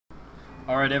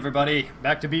Alright everybody,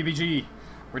 back to BBG.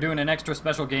 We're doing an extra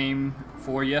special game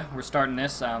for you. We're starting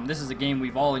this. This is a game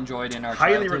we've all enjoyed in our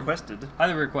Highly childhood. requested.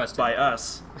 Highly requested. By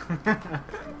us.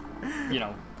 You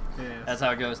know, Yes. that's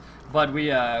how it goes. But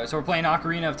so we're playing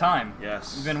Ocarina of Time.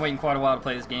 Yes. We've been waiting quite a while to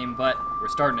play this game, but we're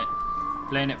starting it.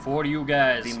 Playing it for you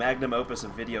guys. The magnum opus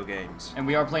of video games. And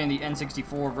we are playing the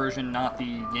N64 version, not the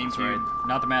GameCube, right.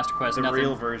 not the Master Quest, The nothing.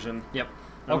 real version. Yep.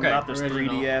 No, Okay. Not this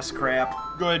Original. 3DS crap.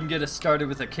 Go ahead and get us started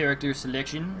with a character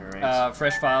selection. Alright.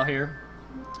 Fresh file here.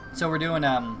 So we're doing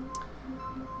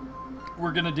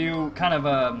we're gonna do kind of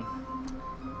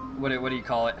what do you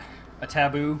call it? A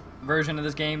taboo version of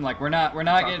this game. Like we're not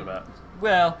getting About.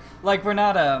 well, like we're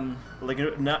not Like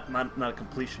not a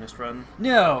completionist run.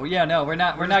 no, yeah, no, we're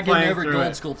not just getting playing over through Gold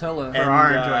it. Skulltula. And, our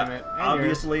enjoyment. And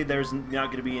obviously, there's not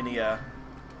going to be any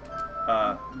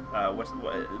what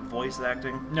voice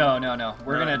acting No.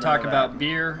 We're gonna None of talk that. about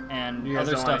beer and You guys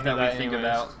other don't stuff wanna that hear we that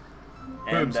think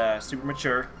anyways. about. and super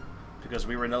mature because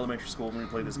we were in elementary school when we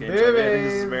played this game. So I Boobies. think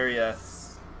this is very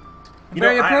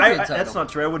Very appropriate title. That's not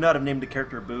true. I would not have named the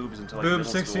character Boobs until like Boom middle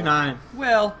school. 69.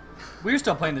 Well, we were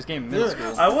still playing this game in middle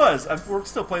school. We're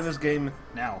still playing this game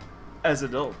Now. as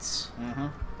adults, Mm-hmm.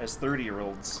 as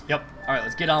 30-year-olds. Yep. All right,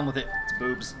 let's get on with it. It's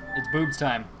boobs. It's boobs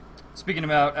time. Speaking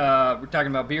about, we're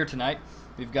talking about beer tonight.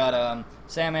 We've got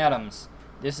Sam Adams.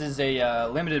 This is a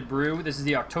limited brew. This is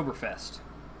the Oktoberfest.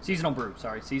 Seasonal brew.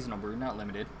 Sorry, seasonal brew, not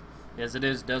limited. As it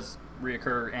is, does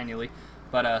reoccur annually.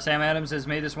 But Sam Adams has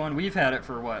made this one. We've had it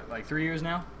for, what, like 3 years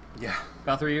now? Yeah.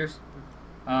 About 3 years?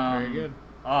 Very good.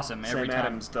 Awesome. Every Sam time.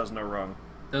 Adams does no wrong.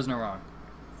 Does no wrong.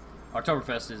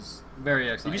 Oktoberfest is very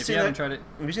excellent. Have you If seen you haven't that? tried it,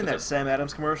 Have you seen what's that up? Sam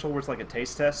Adams commercial where it's like a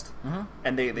taste test? Uh-huh.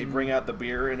 And they bring out the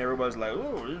beer and everybody's like,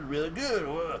 oh, this is really good.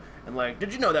 Whoa. And like,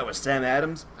 did you know that was Sam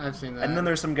Adams? I've seen that. And then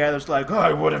there's some guy that's like, oh,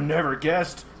 I would have never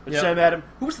guessed. But Yep. Sam Adams,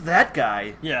 who's that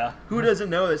guy? Yeah. Who doesn't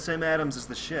know that Sam Adams is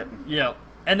the shit? Yeah,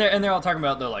 and they're all talking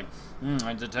about they're like,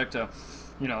 I detect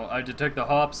the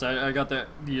hops. I got the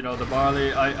the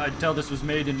barley. I tell this was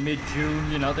made in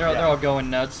mid-June. They're all going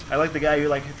nuts. I like the guy who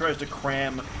like tries to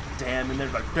cram damn and they're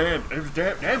like, damn, it was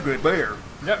damn good beer.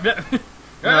 Yeah,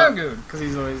 I'm good. Because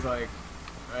he's always like,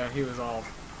 he was all.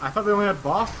 I thought they only had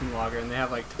Boston lager, and they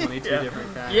have like 22 Yeah.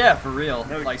 different kinds. Yeah, for real.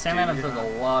 No, Like Sam dude, Adams does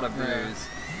a lot of brews. Yeah.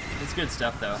 It's good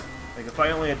stuff though. Like if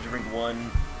I only had to drink one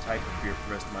type of beer for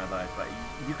the rest of my life,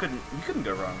 you couldn't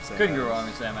go wrong with Sam Couldn't go Adams. wrong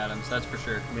with Sam Adams. That's for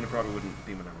sure. I mean, it probably wouldn't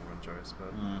be my number one choice,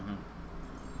 but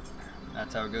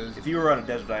That's how it goes. if you were on a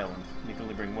desert island and you could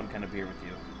only bring one kind of beer with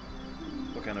you,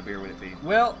 what kind of beer would it be?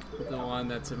 Well, The one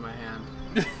that's in my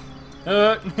hand.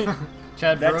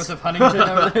 Chad That's- Burroughs of Huntington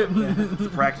over there. It's a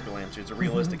practical answer. It's a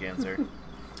realistic answer.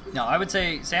 No, I would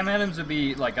say Sam Adams would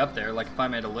be like up there. Like if I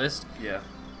made a list. Yeah.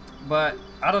 But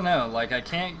I don't know, like I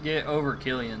can't get over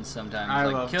Killian's sometimes. I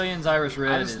Like love- Killian's Irish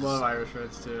Red I just is love Irish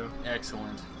Reds too.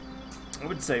 excellent. I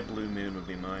would say Blue Moon would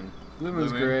be mine. Blue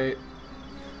Moon's Moon. great.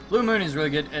 Blue Moon is really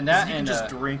good, and 'Cause that you and can just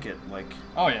drink it, like,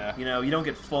 oh yeah. you know, you don't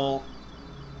get full,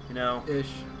 you know. Ish.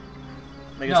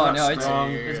 Like No, it's not it's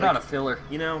strong. it's not a filler.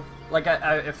 You know. Like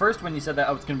I at first when you said that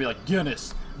I was gonna be like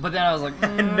Guinness, but then I was like,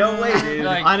 No way, dude.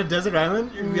 Like, On a desert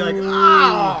island, you'd be like,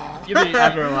 ah! you'd be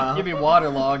After a while. you'd be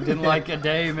waterlogged in like a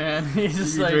day, man. He's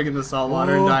just You'd be like drinking the salt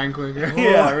water and "Whoa." dying quicker.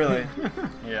 Yeah, really.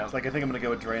 Yeah. It's like I think I'm gonna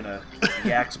go drain a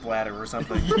yak's bladder or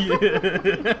something.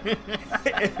 Yeah.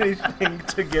 Anything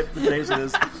to get the taste of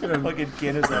this fucking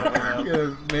Guinness out of my mouth.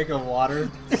 Gonna make a water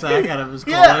sack out of his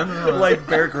Yeah, colon. like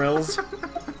Bear Grylls.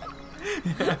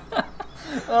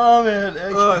 Oh man.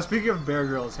 Oh, speaking of Bear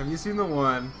Grylls, have you seen the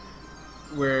one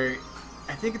where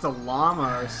I think it's a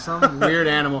llama or some weird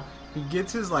animal? He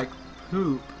gets his like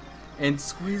poop and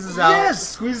squeezes out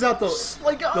the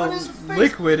Like on the his face.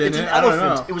 liquid in It's it. an I don't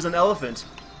elephant. know. It was an elephant.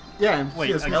 Yeah. And Wait,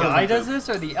 he a has guy skeleton does poop. this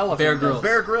or the elephant? Bear does Grylls.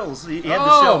 Bear Grylls. He had the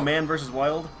Oh. show Man vs.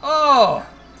 Wild. Oh.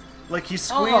 Like he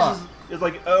squeezes. It's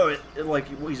like like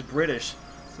he's British.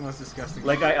 It's the most disgusting.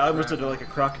 Like I shit almost ever. did like a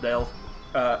crocodile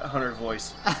hunter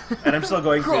voice, and I'm still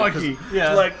going through it 'cause Crikey, it's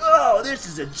yeah. like, oh, this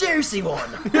is a juicy one.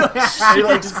 And he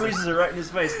like squeezes it right in his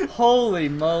face. Holy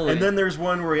moly. And then there's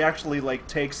one where he actually like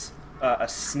takes a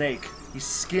snake. He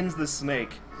skins the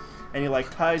snake, and he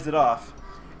like ties it off,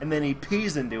 and then he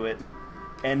pees into it,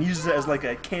 and uses it as like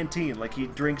a canteen. Like he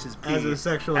drinks his pee As a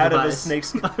sexual out of a device.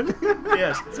 snake's.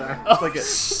 Yes, Sorry.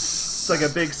 it's like a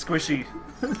big squishy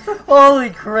Holy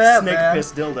crap, snake man.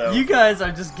 piss dildo. You guys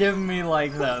are just giving me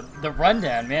like the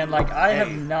rundown, man. Like I have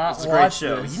Hey, not it's a great watched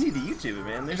show. this. You need to YouTube it,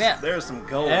 man. Man. There's some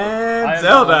gold. And I have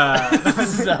Zelda.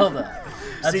 Zelda.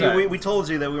 That's See, all right. we told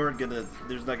you that we weren't gonna.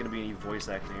 There's not gonna be any voice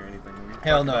acting or anything. We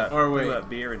Hell talked no. About, Or wait. about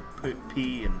beer and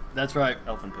pee and That's right.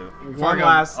 elfin poo. Before I go,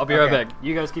 I'll be right back.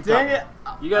 You guys keep Dang talking.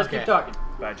 it. You guys Okay. keep talking.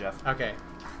 Bye, Jeff. Okay.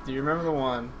 Do you remember the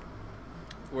one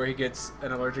where he gets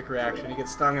an allergic reaction? He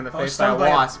gets stung in the Oh, face by a stung by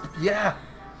a- wasp. Yeah.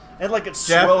 And like it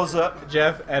Jeff- swells up.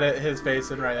 Jeff, edit his face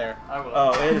in right there. I will.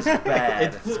 Oh, it is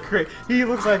bad. It's great. He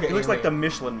looks like He looks like the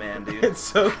Michelin Man, dude. It's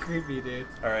so creepy, dude.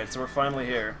 All right, so we're finally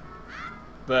here.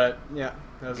 But yeah,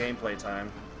 that was Gameplay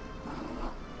time.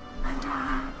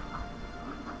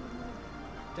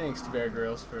 Thanks to Bear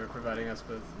Grylls for providing us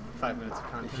with 5 minutes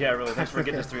of content. Yeah, really. Thanks for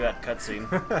getting us through that cutscene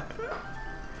that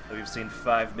we've seen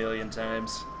 5 million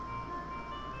times.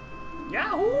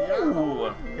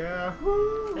 Yahoo! Yeah.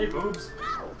 Hey, boobs.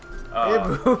 Hey,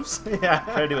 boobs. Yeah.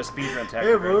 Try to do a speedrun tactic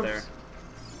Hey, right boobs. there.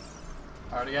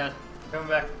 Alrighty, guys. Coming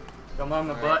back. Come on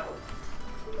my butt.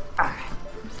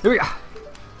 Here we go.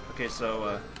 Okay,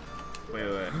 so, wait.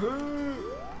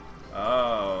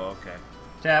 Oh, okay.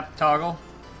 Tap, toggle.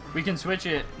 We can switch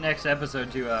it next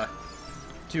episode to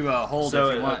hold So,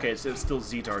 if you want. okay, so it's still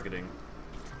Z targeting.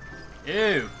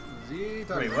 Ew. Wait,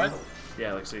 what?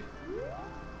 Yeah, like, see.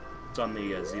 It's on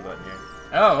the Z button here.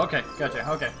 Oh, okay. Gotcha.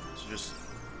 Okay. So just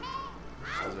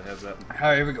as a heads up.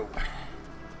 Alright, here we go.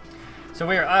 So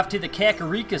we are off to the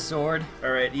Kakarika sword.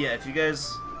 Alright, yeah, if you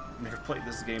guys never played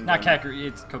this game, Not then- Kakari,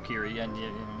 it's Kokiri.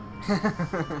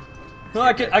 Yeah. Well,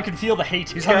 I could feel the hate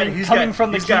He's coming got-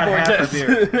 from the he's got keyboard. half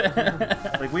a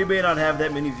test. Like, we may not have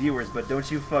that many viewers, but don't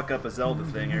you fuck up a Zelda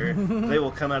thing, or they will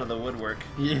come out of the woodwork.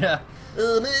 Yeah.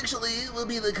 Actually, it will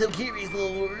be the Kokiri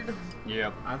Sword.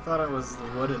 Yep. I thought it was the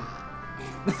wooden.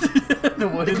 The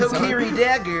wooden sword.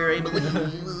 Dagger, I believe.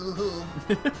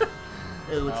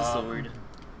 Oh, it's a sword.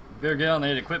 Better get on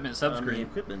the equipment On the subscreen.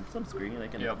 equipment, some screen, I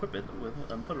can Yep. equip it with,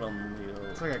 and put it on the,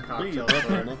 It's like a please, cocktail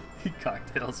sword.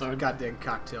 Cocktail sword. Goddamn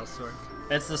cocktail sword.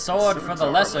 It's the sword for the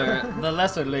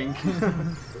lesser link.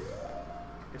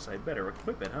 Guess I better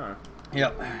equip it, huh?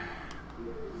 Yep.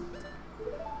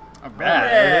 Alright.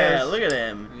 Yeah, look at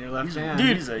him. In your left He's a- hand.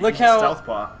 Dude, he's a- look he's a how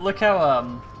Southpaw. we'll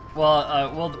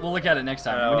look at it next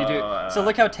time when you do. So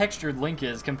look how textured Link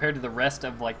is compared to the rest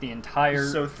of like the entire.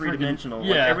 So three-dimensional. friggin-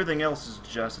 Like, yeah. everything else is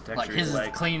just a texture. Like his is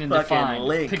clean and fucking defined.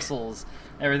 Link. Pixels.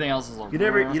 Everything else is like. You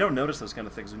don't notice those kind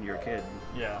of things when you're a kid.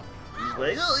 Yeah. You're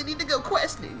like, oh, I need to go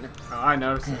questing. Oh, I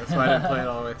noticed it. That's why I didn't play it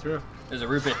all the way through. There's a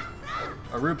rupee.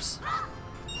 A roops.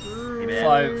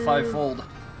 Man. Fivefold.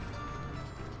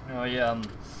 Oh yeah.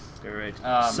 Alright.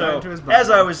 So, right to his as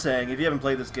button. I was saying, if you haven't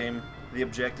played this game, the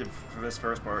objective for this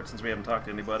first part, since we haven't talked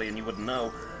to anybody and you wouldn't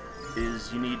know,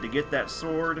 is you need to get that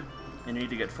sword and you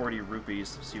need to get 40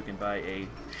 rupees so you can buy a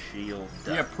shield.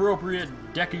 the appropriate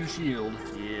Deku shield.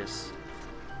 Yes.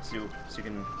 So you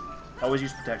can always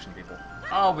use protection, people.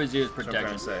 Always use what I'm protection.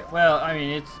 trying to say. Well, I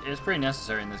mean, it's pretty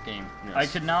necessary in this game. Yes. I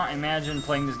could not imagine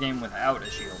playing this game without a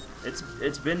shield.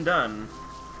 It's been done.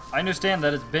 I understand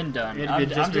that it's been done. It'd I'm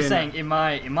just just be saying, in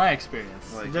my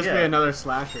experience. Like, Just yeah. be another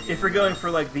slasher game. If we're going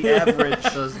for like the average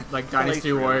Those, like, Dynasty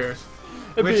Playthrough. Warriors.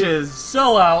 It'd Which be is...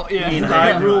 sellout. Yeah. in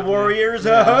Hyrule Warriors,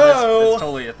 Yeah, oh! that's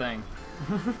totally a thing.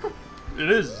 It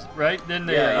is, right? Didn't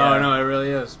they? Yeah, yeah. Oh, no, it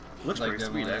really is. Looks Like pretty that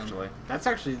sweet, one.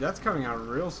 actually. That's coming out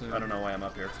real soon. I don't know why I'm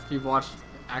up here. If you've watched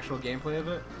actual gameplay of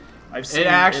it. I've seen It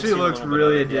actually seen a looks little bit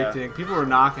really of it, yeah. addicting. People were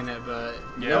knocking it, but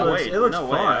Yeah. it looks, Wait, it looks no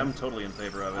fun. way. I'm totally in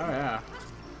favor of it. Oh, yeah.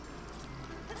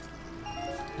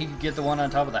 He could get the one on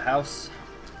top of the house.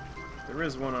 There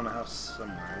is one on a house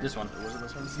somewhere. This one. Was it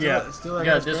this one? Still you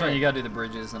got this one. You got to do the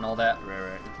bridges and all that.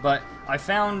 Right. But I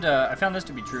found this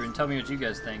to be true, and tell me what you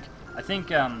guys think. I think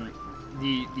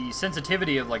the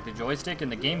sensitivity of like the joystick in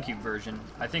the GameCube version,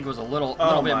 I think was a little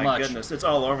Oh bit my much. goodness, it's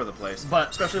all over the place.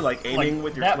 But especially like aiming like,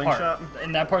 with your that slingshot. part,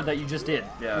 and that part that you just did.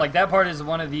 Yeah. Like that part is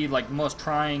one of the like most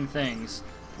trying things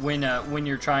when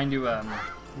you're trying to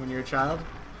When you're a child?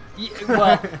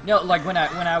 well, no, like when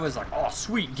I was like, oh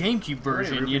sweet GameCube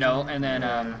version, you know, and then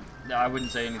I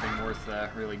wouldn't say anything worth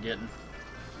really getting.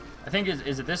 I think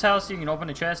is it this house you can open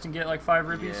a chest and get like 5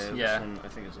 rupees? Yeah. This one, I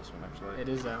think it's this one actually. It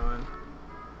is that one.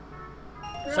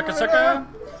 Sucker.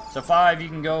 So 5, you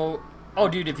can go. Oh,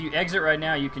 dude, if you exit right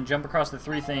now, you can jump across the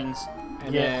 3 things,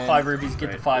 And get then- 5 rupees, get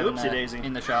the Right. 5 Oopsie daisy.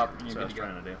 in the shop, and That's you're what I good was to go.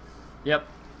 trying to do. Yep.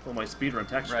 Well, my speedrun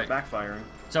text Right. is backfiring.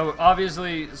 So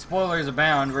obviously, spoilers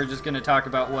abound. We're just going to talk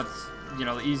about what's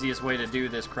the easiest way to do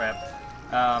this crap.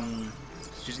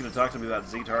 She's gonna talk to me about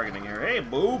Z targeting here. Hey,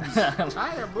 boobs.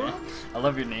 Hi there, boo. I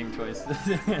love your name choice.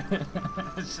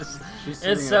 It's just, She's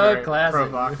sitting it's in a so very classic.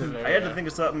 provocative I area. had to think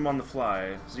of something on the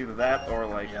fly. It's either that or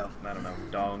like Yeah. I don't know,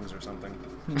 dongs or something.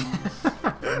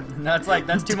 No,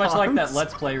 that's too much like that Dongs.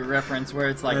 Let's Play reference where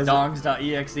it's like As a-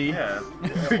 dongs.exe. Yeah,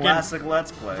 Freaking- classic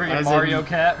Let's Play. Freaking As Mario in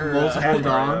Cat or multiple Cat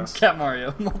Mario. dongs. Cat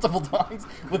Mario, multiple dongs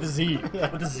with a Z,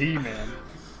 with a Z, man.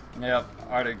 Yep,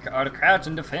 R to crouch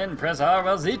and defend, press R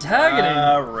while Z targeting.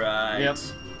 All right. Yep.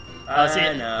 See,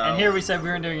 I know. and here we said we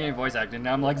weren't doing any voice acting.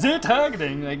 Now I'm like Z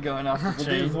targeting, like going off the We'll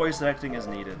do chain. voice acting as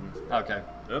needed. Okay,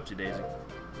 Oopsie daisy.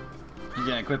 you're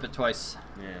gonna equip it twice.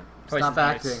 Yeah. Twice Stop as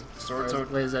nice. acting.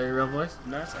 Sword. Wait, is that your real voice?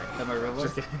 Nice. Is that my real voice?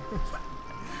 Just kidding.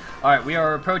 All right, we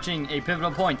are approaching a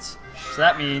pivotal point, so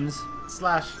that means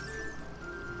Slash.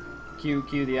 cue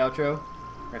the outro.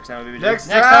 Next time, BBG. Next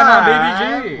time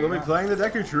on BBG. we'll be playing the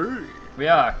Deku Tree. We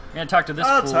are. We're gonna talk to this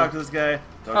I'll fool. talk to this guy.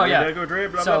 Oh, yeah. Go Dre,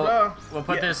 blah, So blah, blah. we'll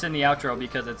put Yeah. this in the outro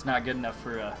because it's not good enough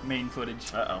for main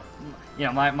footage. Uh-oh. You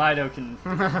know, Mido can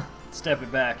step it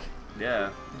back. Yeah.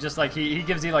 Just like he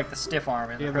gives you like the stiff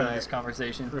arm in Yeah, front of right. this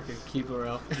conversation. Freaking keeper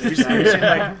elf. Have you seen,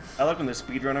 like, I like when the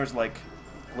speedrunners, like,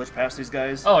 glitch past these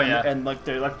guys. Oh, yeah. And like,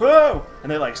 they're like, whoa!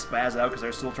 And they, like, spaz out because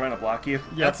they're still trying to block you.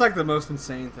 Yeah, That's like the most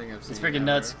insane thing I've seen. it's freaking ever.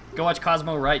 nuts. Go watch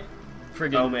Cosmo Wright.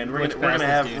 Friggin' Oh, man. We're glitch gonna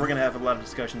past this dude. have a lot of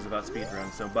discussions about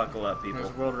speedruns, so buckle up, There's people.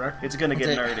 a world record. It's gonna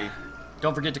get That's it. nerdy.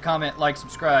 Don't forget to comment, like,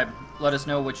 subscribe. Let us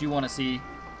know what you want to see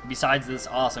besides this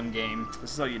awesome game.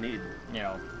 This is all you need. You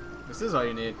know, This is all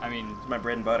you need. I mean, It's my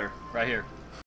bread and butter. right here.